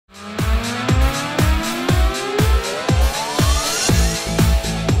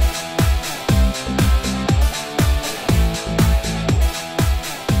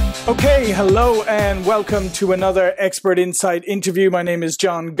Hello and welcome to another Expert Insight interview. My name is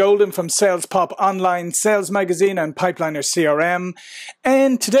John Golden from SalesPOP Online Sales Magazine and Pipeliner CRM.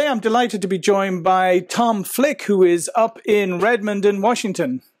 And today I'm delighted to be joined by Tom Flick, who is up in Redmond in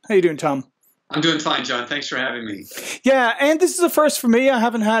Washington. How you doing, Tom? I'm doing fine, John. Thanks for having me. Yeah, and this is a first for me. I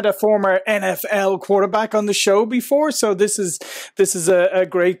haven't had a former NFL quarterback on the show before, so this is a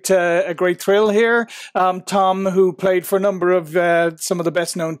great thrill here. Tom, who played for a number of some of the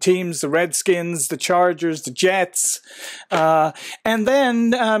best known teams, the Redskins, the Chargers, the Jets, and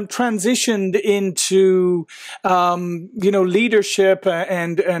then transitioned into leadership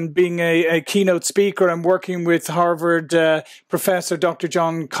and being a keynote speaker and working with Harvard professor Dr.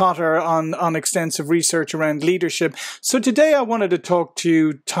 John Cotter on extensive research around leadership. So today I wanted to talk to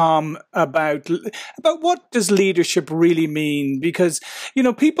you, Tom, about what does leadership really mean? Because,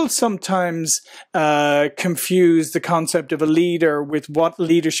 people sometimes confuse the concept of a leader with what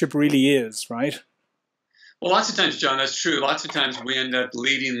leadership really is, right? Well, lots of times, John, that's true. Lots of times we end up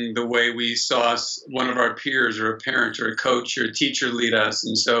leading the way we saw one of our peers or a parent or a coach or a teacher lead us.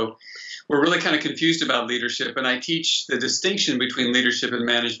 And so we're really kind of confused about leadership. And I teach the distinction between leadership and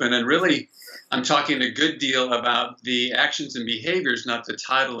management. And really, I'm talking a good deal about the actions and behaviors, not the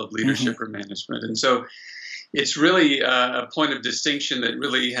title of leadership or management. And so it's really a point of distinction that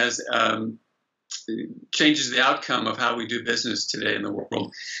really has changes the outcome of how we do business today in the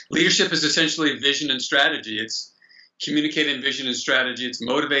world. Leadership is essentially vision and strategy. It's communicating vision and strategy. It's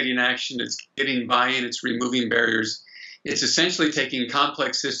motivating action. It's getting buy-in. It's removing barriers. It's essentially taking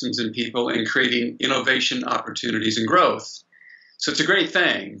complex systems and people and creating innovation opportunities and growth. So it's a great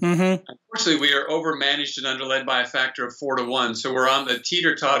thing. Unfortunately, we are overmanaged and underled by a factor of 4 to 1. So we're on the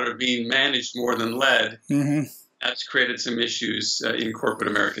teeter-totter of being managed more than led. That's created some issues in corporate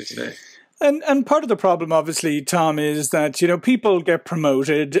America today. And part of the problem, obviously, Tom, is that, people get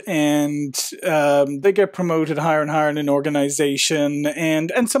promoted and they get promoted higher and higher in an organization.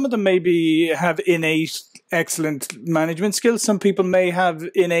 And some of them maybe have innate excellent management skills. Some people may have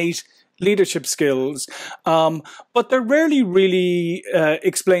innate leadership skills, but they're rarely really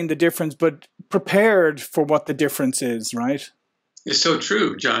explain the difference, but prepared for what the difference is, right? It's so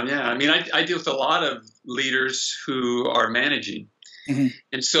true, John. Yeah. I mean, I deal with a lot of leaders who are managing.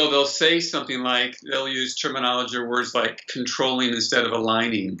 And so they'll say something like, they'll use terminology or words like controlling instead of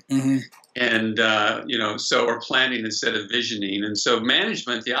aligning. And, or planning instead of visioning. And so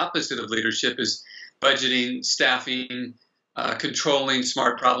management, the opposite of leadership, is budgeting, staffing, controlling,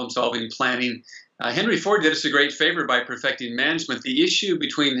 smart problem solving, planning. Henry Ford did us a great favor by perfecting management. The issue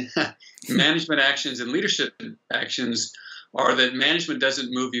between management actions and leadership actions are that management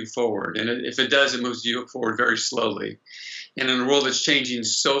doesn't move you forward. And if it does, it moves you forward very slowly. And in a world that's changing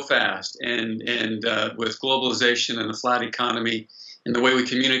so fast and with globalization and a flat economy and the way we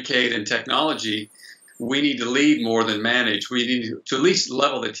communicate and technology, we need to lead more than manage. We need to at least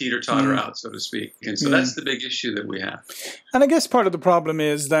level the teeter-totter out, so to speak. And so that's the big issue that we have. And I guess part of the problem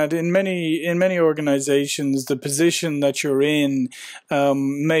is that in many organizations, the position that you're in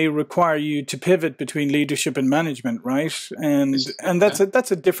may require you to pivot between leadership and management, right? And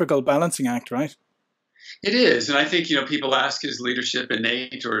that's a difficult balancing act, right? It is, and I think people ask, is leadership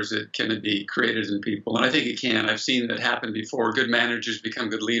innate or can it be created in people? And I think it can. I've seen that happen before. Good managers become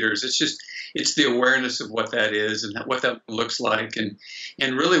good leaders. It's the awareness of what that is and what that looks like, and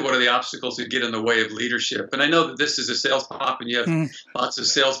really what are the obstacles that get in the way of leadership. And I know that this is a sales pop, and you have lots of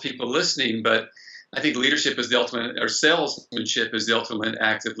salespeople listening, but I think leadership is the ultimate, or salesmanship is the ultimate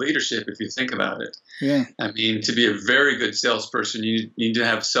act of leadership, if you think about it. Yeah. I mean, to be a very good salesperson, you need to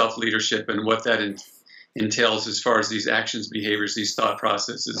have self-leadership and what that entails as far as these actions, behaviors, these thought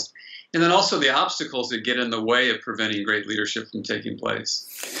processes. And then also the obstacles that get in the way of preventing great leadership from taking place.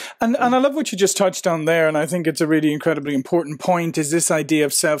 And I love what you just touched on there, and I think it's a really incredibly important point, is this idea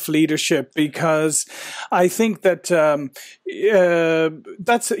of self-leadership, because I think that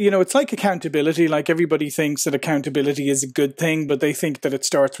that's, it's like accountability. Like everybody thinks that accountability is a good thing, but they think that it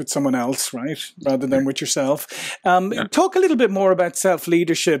starts with someone else, right, rather than with yourself. Talk a little bit more about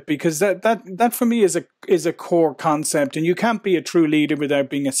self-leadership, because that for me is a core concept, and you can't be a true leader without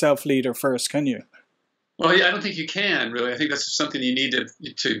being a self-leader first, can you? Well, yeah, I don't think you can, really. I think that's something you need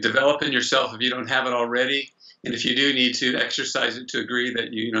to develop in yourself if you don't have it already. And if you do need to exercise it to agree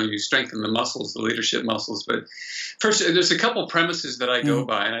that you strengthen the muscles, the leadership muscles. But first, there's a couple premises that I go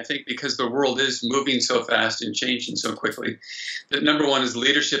by. And I think because the world is moving so fast and changing so quickly, that number one is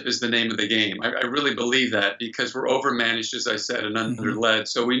leadership is the name of the game. I really believe that, because we're overmanaged, as I said, and underled.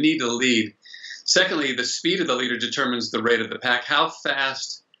 So we need to lead. Secondly, the speed of the leader determines the rate of the pack. How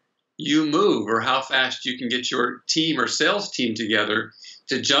fast you move, or how fast you can get your team or sales team together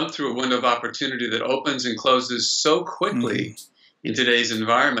to jump through a window of opportunity that opens and closes so quickly in today's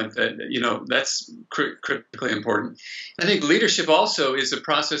environment that, that's critically important. I think leadership also is a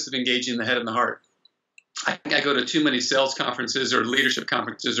process of engaging the head and the heart. I go to too many sales conferences or leadership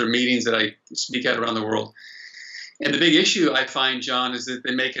conferences or meetings that I speak at around the world. And the big issue I find, John, is that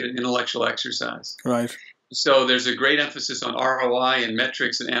they make it an intellectual exercise. Right. So there's a great emphasis on ROI and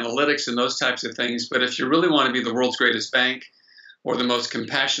metrics and analytics and those types of things. But if you really want to be the world's greatest bank or the most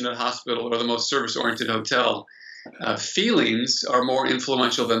compassionate hospital or the most service-oriented hotel, feelings are more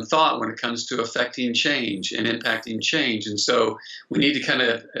influential than thought when it comes to affecting change and impacting change. And so we need to kind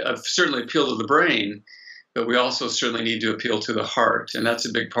of certainly appeal to the brain, but we also certainly need to appeal to the heart, and that's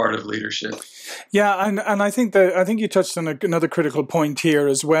a big part of leadership. Yeah, and I think you touched on another critical point here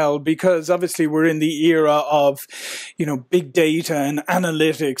as well, because obviously we're in the era of, big data and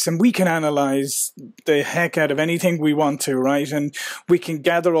analytics, and we can analyze the heck out of anything we want to, right? And we can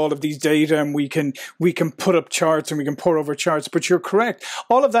gather all of these data, and we can put up charts and we can pour over charts. But you're correct,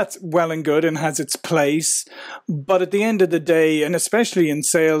 all of that's well and good and has its place, but at the end of the day, and especially in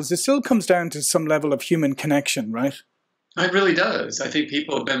sales, it still comes down to some level of human connection, right? It really does. I think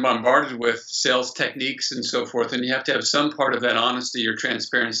people have been bombarded with sales techniques and so forth, and you have to have some part of that honesty or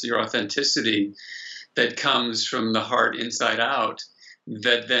transparency or authenticity that comes from the heart inside out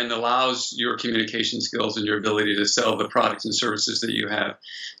that then allows your communication skills and your ability to sell the products and services that you have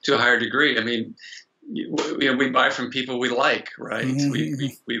to a higher degree. I mean, we buy from people we like, right?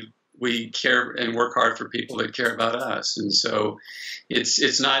 We care and work hard for people that care about us. And so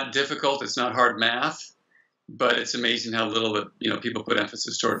it's not difficult. It's not hard math. But it's amazing how little that people put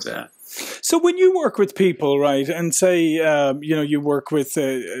emphasis towards that. So when you work with people, right, and say you work with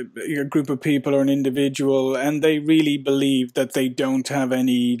a group of people or an individual, and they really believe that they don't have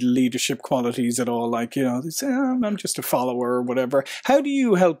any leadership qualities at all, like they say, I'm just a follower or whatever. How do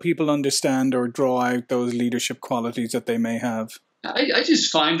you help people understand or draw out those leadership qualities that they may have? I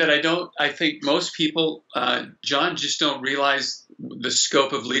just find that I think most people, John, just don't realize the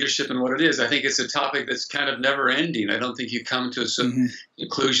scope of leadership and what it is. I think it's a topic that's kind of never ending. I don't think you come to a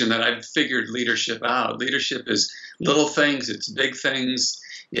conclusion that I've figured leadership out. Leadership is little things, it's big things,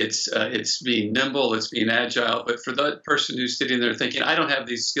 it's being nimble, it's being agile. But for that person who's sitting there thinking, I don't have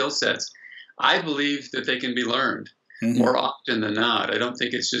these skill sets, I believe that they can be learned. More often than not. I don't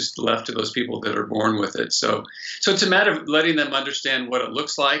think it's just left to those people that are born with it. So it's a matter of letting them understand what it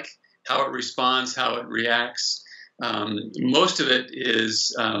looks like, how it responds, how it reacts. Most of it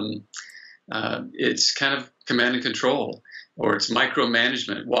is it's kind of command and control, or it's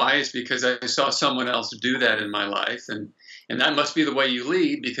micromanagement. Why? It's because I saw someone else do that in my life, and that must be the way you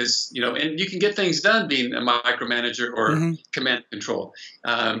lead, because and you can get things done being a micromanager or command and control.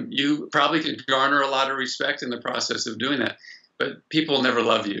 You probably can garner a lot of respect in the process of doing that, but people never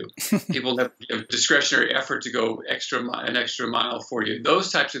love you. People never give discretionary effort to go an extra mile for you. Those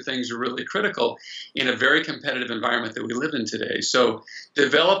types of things are really critical in a very competitive environment that we live in today. So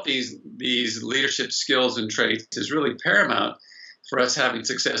develop these leadership skills and traits is really paramount for us having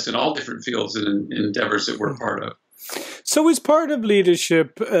success in all different fields and endeavors that we're part of. So is part of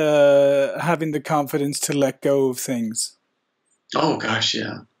leadership having the confidence to let go of things? Oh, gosh,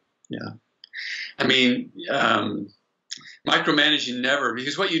 yeah. I mean, micromanaging never,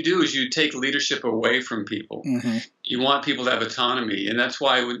 because what you do is you take leadership away from people. You want people to have autonomy, and that's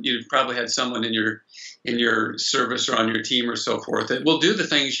why you've probably had someone in your service or on your team or so forth that will do the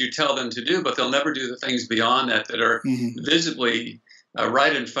things you tell them to do, but they'll never do the things beyond that are visibly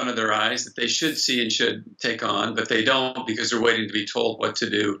right in front of their eyes that they should see and should take on, but they don't because they're waiting to be told what to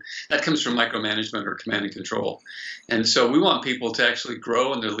do. That comes from micromanagement or command and control. And so we want people to actually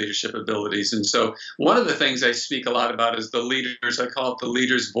grow in their leadership abilities. And so one of the things I speak a lot about is the leaders. I call it the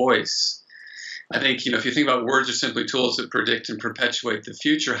leader's voice. I think, if you think about words are simply tools that predict and perpetuate the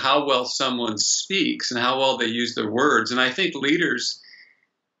future, how well someone speaks and how well they use their words. And I think leaders,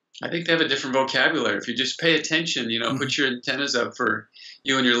 they have a different vocabulary. If you just pay attention, put your antennas up for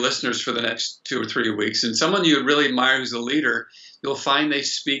you and your listeners for the next 2 or 3 weeks. And someone you really admire who's a leader, you'll find they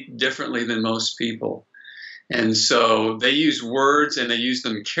speak differently than most people. And so they use words and they use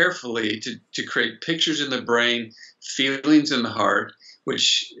them carefully to create pictures in the brain, feelings in the heart,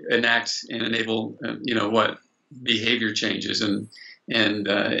 which enact and enable, behavior changes and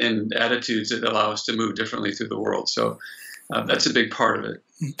attitudes that allow us to move differently through the world. So that's a big part of it.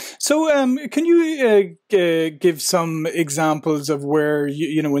 So can you give some examples of where,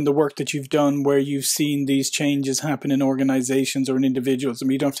 in the work that you've done, where you've seen these changes happen in organizations or in individuals? I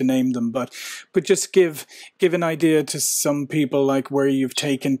mean, you don't have to name them, but just give an idea to some people, like where you've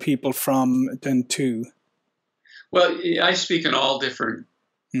taken people from and to. Well, I speak in all different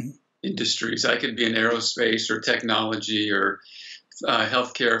industries. I could be in aerospace or technology or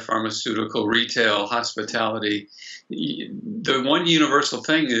healthcare, pharmaceutical, retail, hospitality. The one universal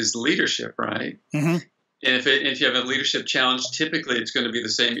thing is leadership, right? And if you have a leadership challenge, typically it's going to be the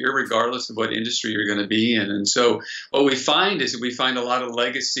same, irregardless of what industry you're going to be in. And so what we find is that we find a lot of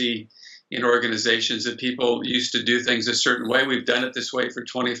legacy in organizations that people used to do things a certain way. We've done it this way for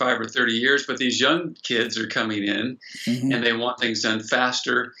 25 or 30 years, but these young kids are coming in and they want things done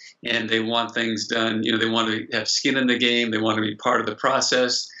faster, and they want things done, they want to have skin in the game. They want to be part of the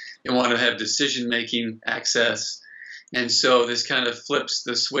process. They want to have decision-making access. And so this kind of flips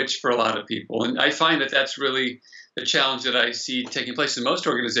the switch for a lot of people. And I find that that's really the challenge that I see taking place in most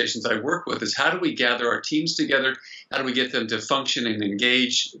organizations I work with, is how do we gather our teams together? How do we get them to function and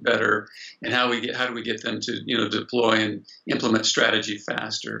engage better? And how do we get them to deploy and implement strategy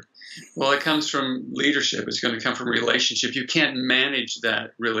faster? Well, it comes from leadership. It's going to come from relationship. You can't manage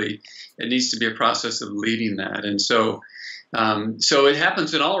that, really. It needs to be a process of leading that. And so it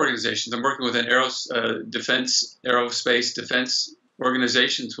happens in all organizations. I'm working with an aerospace defense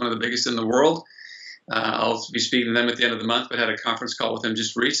organization. It's one of the biggest in the world. I'll be speaking to them at the end of the month, but had a conference call with them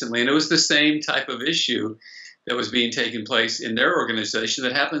just recently. And it was the same type of issue that was being taken place in their organization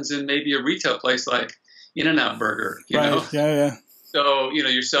that happens in maybe a retail place like In-N-Out Burger. You know? Yeah. So,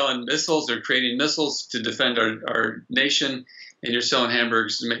 you're selling missiles or creating missiles to defend our nation, and you're selling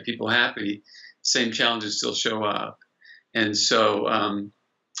hamburgers to make people happy. Same challenges still show up. And so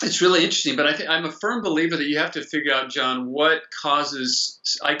it's really interesting. But I'm a firm believer that you have to figure out, John, what causes,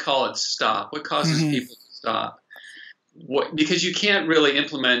 I call it stop, what causes people to stop. Because you can't really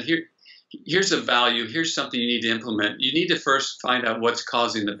implement, here's a value, here's something you need to implement. You need to first find out what's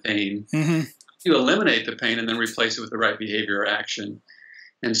causing the pain. You eliminate the pain and then replace it with the right behavior or action.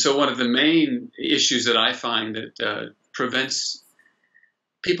 And so one of the main issues that I find that prevents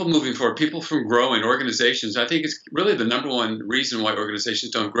people moving forward, people from growing, organizations, I think it's really the number one reason why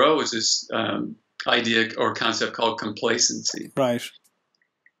organizations don't grow is this idea or concept called complacency. Right.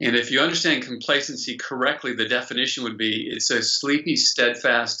 And if you understand complacency correctly, the definition would be it's a sleepy,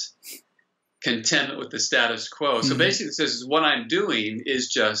 steadfast contentment with the status quo. So basically it says what I'm doing is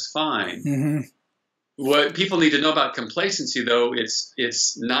just fine. What people need to know about complacency, though,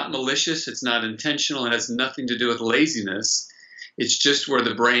 it's not malicious, it's not intentional, it has nothing to do with laziness. It's just where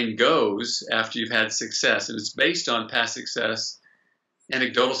the brain goes after you've had success. And it's based on past success,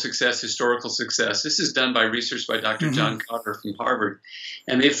 anecdotal success, historical success. This is done by research by Dr. John Cotter from Harvard.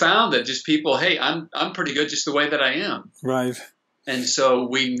 And they found that just people, hey, I'm pretty good just the way that I am. Right. And so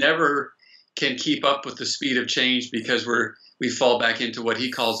we never can keep up with the speed of change because we fall back into what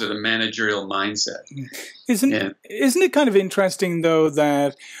he calls it a managerial mindset. Isn't it kind of interesting, though,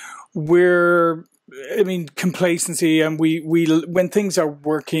 that complacency, and we when things are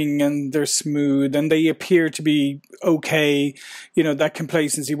working and they're smooth and they appear to be okay, that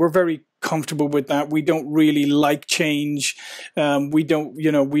complacency, we're very comfortable with that. We don't really like change. We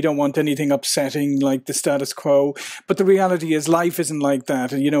don't want anything upsetting like the status quo. But the reality is life isn't like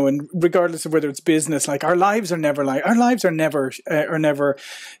that. And regardless of whether it's business, like our lives are never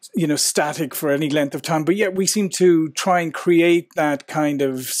static for any length of time. But yet we seem to try and create that kind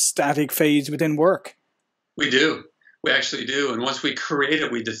of static phase within work. We do. We actually do. And once we create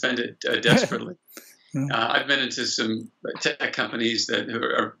it, we defend it desperately. I've been into some tech companies that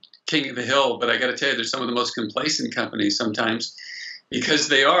are king of the hill, but I got to tell you, they're some of the most complacent companies sometimes because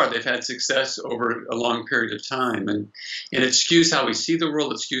they've had success over a long period of time. And it skews how we see the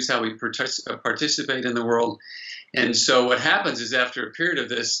world. It skews how we participate in the world. And so what happens is after a period of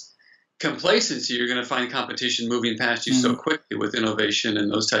this complacency, you're going to find competition moving past you so quickly with innovation and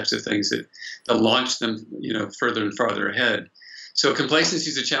those types of things that launch them, further and farther ahead. So complacency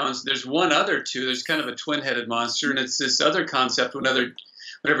is a challenge. There's one other too. There's kind of a twin-headed monster, and it's this other concept.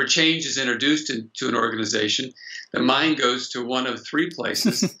 Whenever change is introduced into an organization, the mind goes to one of three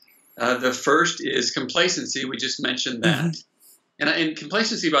places. The first is complacency. We just mentioned that. And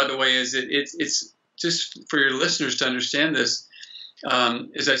complacency, by the way, it's just for your listeners to understand this.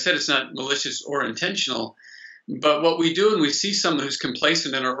 As I said, it's not malicious or intentional. But what we do when we see someone who's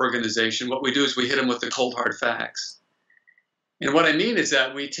complacent in our organization, what we do is we hit them with the cold, hard facts. And what I mean is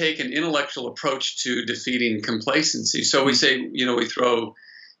that we take an intellectual approach to defeating complacency. So we say, we throw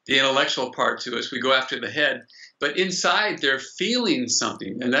the intellectual part to us. We go after the head. But inside, they're feeling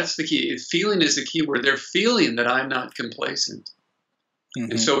something. And that's the key. Feeling is the key word. They're feeling that I'm not complacent.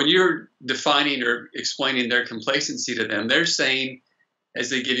 And so when you're defining or explaining their complacency to them, they're saying, as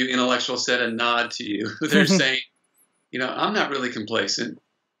they give you intellectual set and nod to you, they're saying, I'm not really complacent.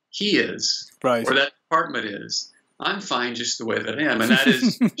 He is. Right. Or that department is. I'm fine just the way that I am. And that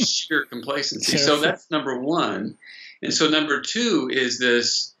is sheer complacency. So that's number one. And so number two is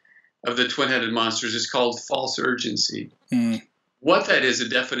this, of the twin-headed monsters, is called false urgency. What that is, a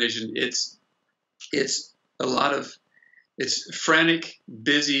definition, it's frantic,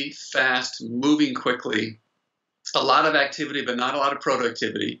 busy, fast, moving quickly, a lot of activity, but not a lot of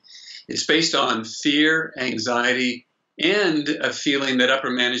productivity. It's based on fear, anxiety, and a feeling that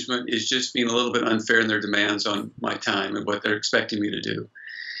upper management is just being a little bit unfair in their demands on my time and what they're expecting me to do.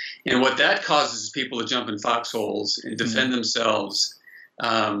 And what that causes is people to jump in foxholes and defend themselves.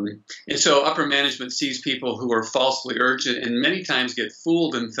 And so upper management sees people who are falsely urgent and many times get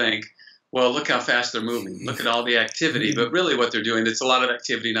fooled and think, well, look how fast they're moving. Look at all the activity. But really what they're doing, it's a lot of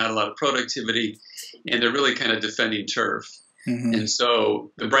activity, not a lot of productivity, and they're really kind of defending turf. And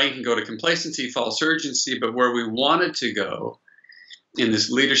so the brain can go to complacency, false urgency, but where we want it to go in this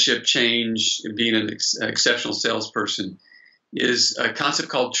leadership change and being an exceptional salesperson is a concept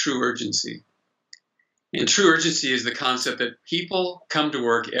called true urgency. And true urgency is the concept that people come to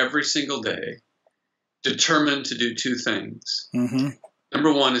work every single day determined to do two things.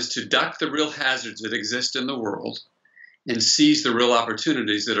 Number one is to duck the real hazards that exist in the world and seize the real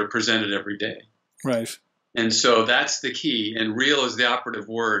opportunities that are presented every day. Right. And so that's the key. And real is the operative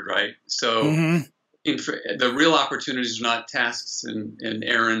word, right? So the real opportunities are not tasks and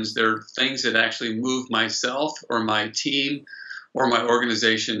errands. They're things that actually move myself or my team or my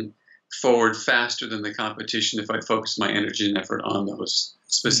organization forward faster than the competition if I focus my energy and effort on those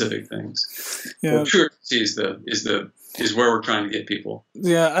specific things. Yeah. So true urgency is where we're trying to get people.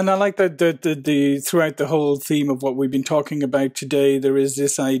 Yeah, and I like that the throughout the whole theme of what we've been talking about today, there is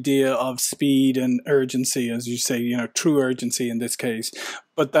this idea of speed and urgency, as you say, true urgency in this case.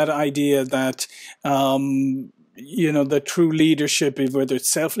 But that idea that the true leadership, whether it's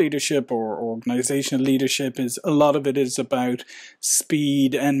self-leadership or organizational leadership, a lot of it is about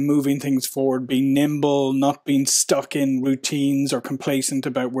speed and moving things forward, being nimble, not being stuck in routines or complacent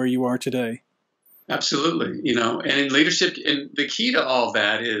about where you are today. Absolutely. And in leadership, and the key to all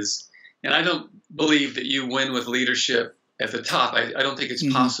that is, and I don't believe that you win with leadership at the top. I don't think it's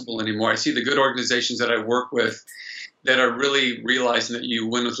possible anymore. I see the good organizations that I work with that are really realizing that you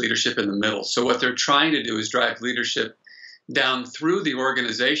win with leadership in the middle. So what they're trying to do is drive leadership down through the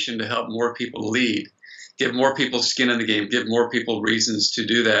organization to help more people lead, give more people skin in the game, give more people reasons to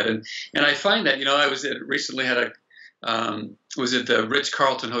do that. And I find that, I was at the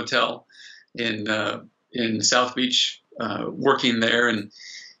Ritz-Carlton Hotel in South Beach, working there, and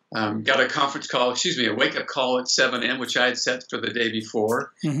got a wake-up call at 7 a.m., which I had set for the day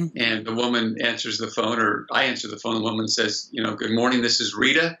before. And the woman answers the phone, or I answer the phone. The woman says, good morning, this is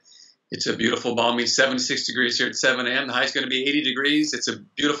Rita. It's a beautiful, balmy 76 degrees here at 7 a.m. The high's going to be 80 degrees. It's a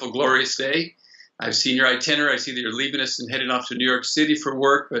beautiful, glorious day. I've seen your itinerary. I see that you're leaving us and heading off to New York City for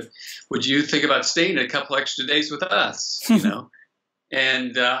work, but would you think about staying a couple extra days with us,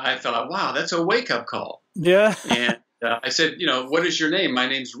 And I thought, wow, that's a wake-up call. Yeah. And I said, what is your name? My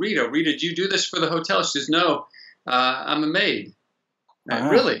name's Rita. Rita, do you do this for the hotel? She says, no, I'm a maid.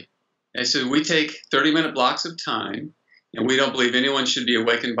 Really? I said, we take 30-minute blocks of time, and we don't believe anyone should be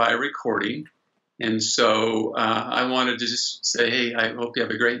awakened by a recording. And so I wanted to just say, hey, I hope you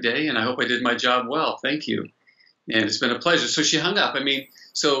have a great day, and I hope I did my job well. Thank you. And it's been a pleasure. So she hung up.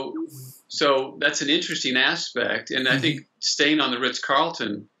 So that's an interesting aspect. And I think staying on the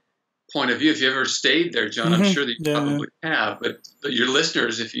Ritz-Carlton point of view, if you ever stayed there, John, I'm sure that you probably have, but your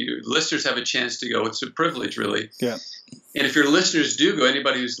listeners, if you listeners have a chance to go, it's a privilege, really. Yeah. And if your listeners do go,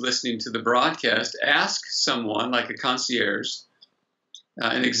 anybody who's listening to the broadcast, ask someone like a concierge,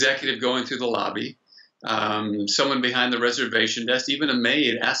 an executive going through the lobby, someone behind the reservation desk, even a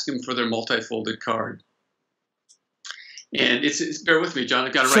maid, ask them for their multi-folded card. And it's bear with me, John.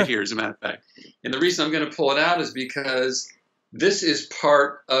 I've got it right here, as a matter of fact. And the reason I'm going to pull it out is because this is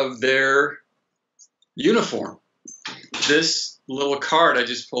part of their uniform. This little card I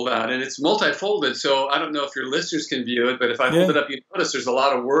just pulled out, and it's multi-folded, so I don't know if your listeners can view it, but if I hold it up, you notice there's a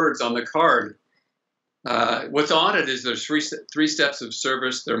lot of words on the card. What's on it is there's three steps of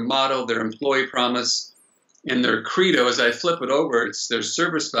service, their motto, their employee promise, and their credo. As I flip it over, it's their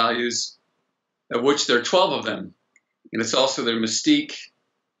service values, of which there are 12 of them. And it's also their mystique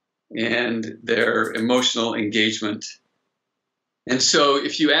and their emotional engagement. And so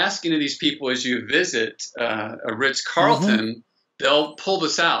if you ask any of these people as you visit a Ritz-Carlton, they'll pull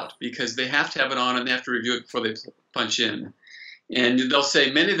this out because they have to have it on and they have to review it before they punch in. And they'll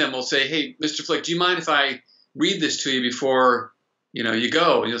say, many of them will say, hey, Mr. Flick, do you mind if I read this to you before you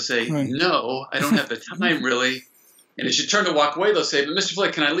go? And you'll say, no, I don't have the time really. And as you turn to walk away, they'll say, but Mr.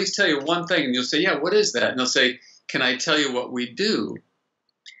 Flick, can I at least tell you one thing? And you'll say, yeah, what is that? And they'll say, can I tell you what we do?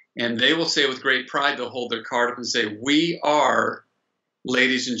 And they will say with great pride, they'll hold their card up and say, we are,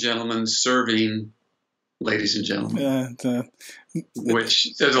 ladies and gentlemen, serving ladies and gentlemen. Which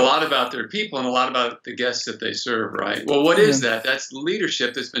says a lot about their people and a lot about the guests that they serve, right? Well, what is that? That's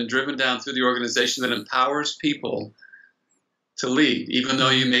leadership that's been driven down through the organization that empowers people to lead, even though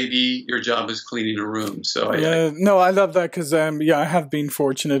your job is cleaning a room. So no, I love that because I have been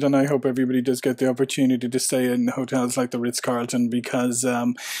fortunate, and I hope everybody does get the opportunity to stay in hotels like the Ritz-Carlton, because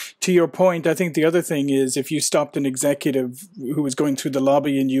to your point, I think the other thing is if you stopped an executive who was going through the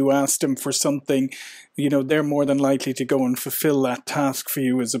lobby and you asked them for something, they're more than likely to go and fulfill that task for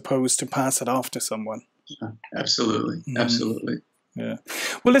you as opposed to pass it off to someone. Absolutely. Absolutely. Yeah.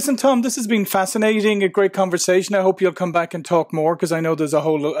 Well, listen, Tom, this has been fascinating, a great conversation. I hope you'll come back and talk more, because I know there's a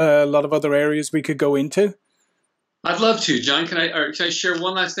whole lot of other areas we could go into. I'd love to. John, can I share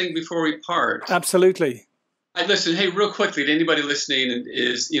one last thing before we part? Absolutely. Listen, hey, real quickly, to anybody listening,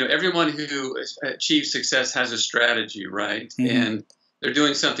 is, everyone who achieves success has a strategy, right? Mm-hmm. And they're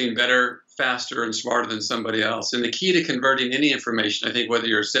doing something better, faster, and smarter than somebody else. And the key to converting any information, I think, whether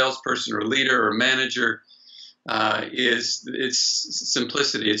you're a salesperson or a leader or a manager, is its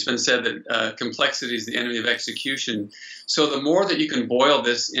simplicity. It's been said that complexity is the enemy of execution. So the more that you can boil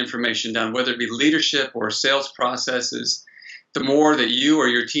this information down, whether it be leadership or sales processes, the more that you or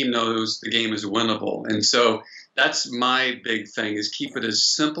your team knows the game is winnable. And so that's my big thing, is keep it as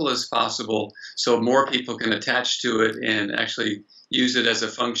simple as possible so more people can attach to it and actually use it as a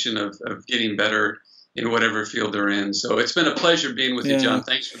function of getting better in whatever field they're in. So it's been a pleasure being with you, John.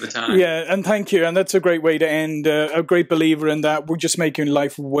 Thanks for the time. Yeah, and thank you. And that's a great way to end. A great believer in that. We're just making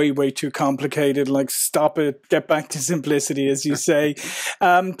life way, way too complicated. Like, stop it. Get back to simplicity, as you say.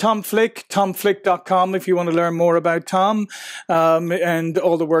 Tom Flick, tomflick.com if you want to learn more about Tom and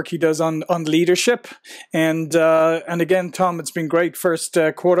all the work he does on leadership. And again, Tom, it's been great first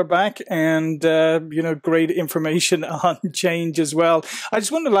quarterback, and great information on change as well. I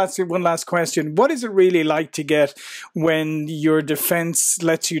just want to ask you one last question. What is it really like to get when your defense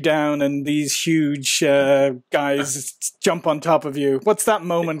lets you down and these huge guys jump on top of you? What's that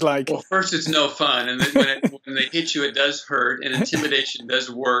moment like? Well, first, it's no fun, and then when they hit you, it does hurt, and intimidation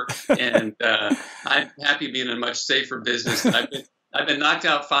does work. And I'm happy being in a much safer business. I've been knocked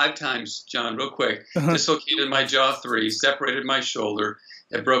out 5 times, John, real quick. Dislocated my jaw 3, separated my shoulder,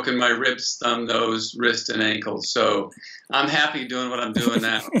 have broken my ribs, thumb, nose, wrist, and ankle. So I'm happy doing what I'm doing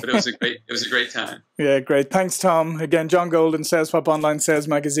now. But it was a great time. Yeah, great. Thanks, Tom. Again, John Golden, SalesPOP Online Sales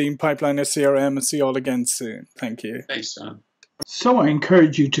Magazine, Pipeline CRM, and see you all again soon. Thank you. Thanks, John. So I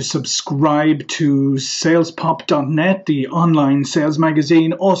encourage you to subscribe to salespop.net, the online sales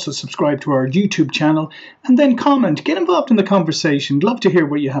magazine. Also subscribe to our YouTube channel, and then comment. Get involved in the conversation. Love to hear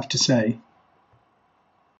what you have to say.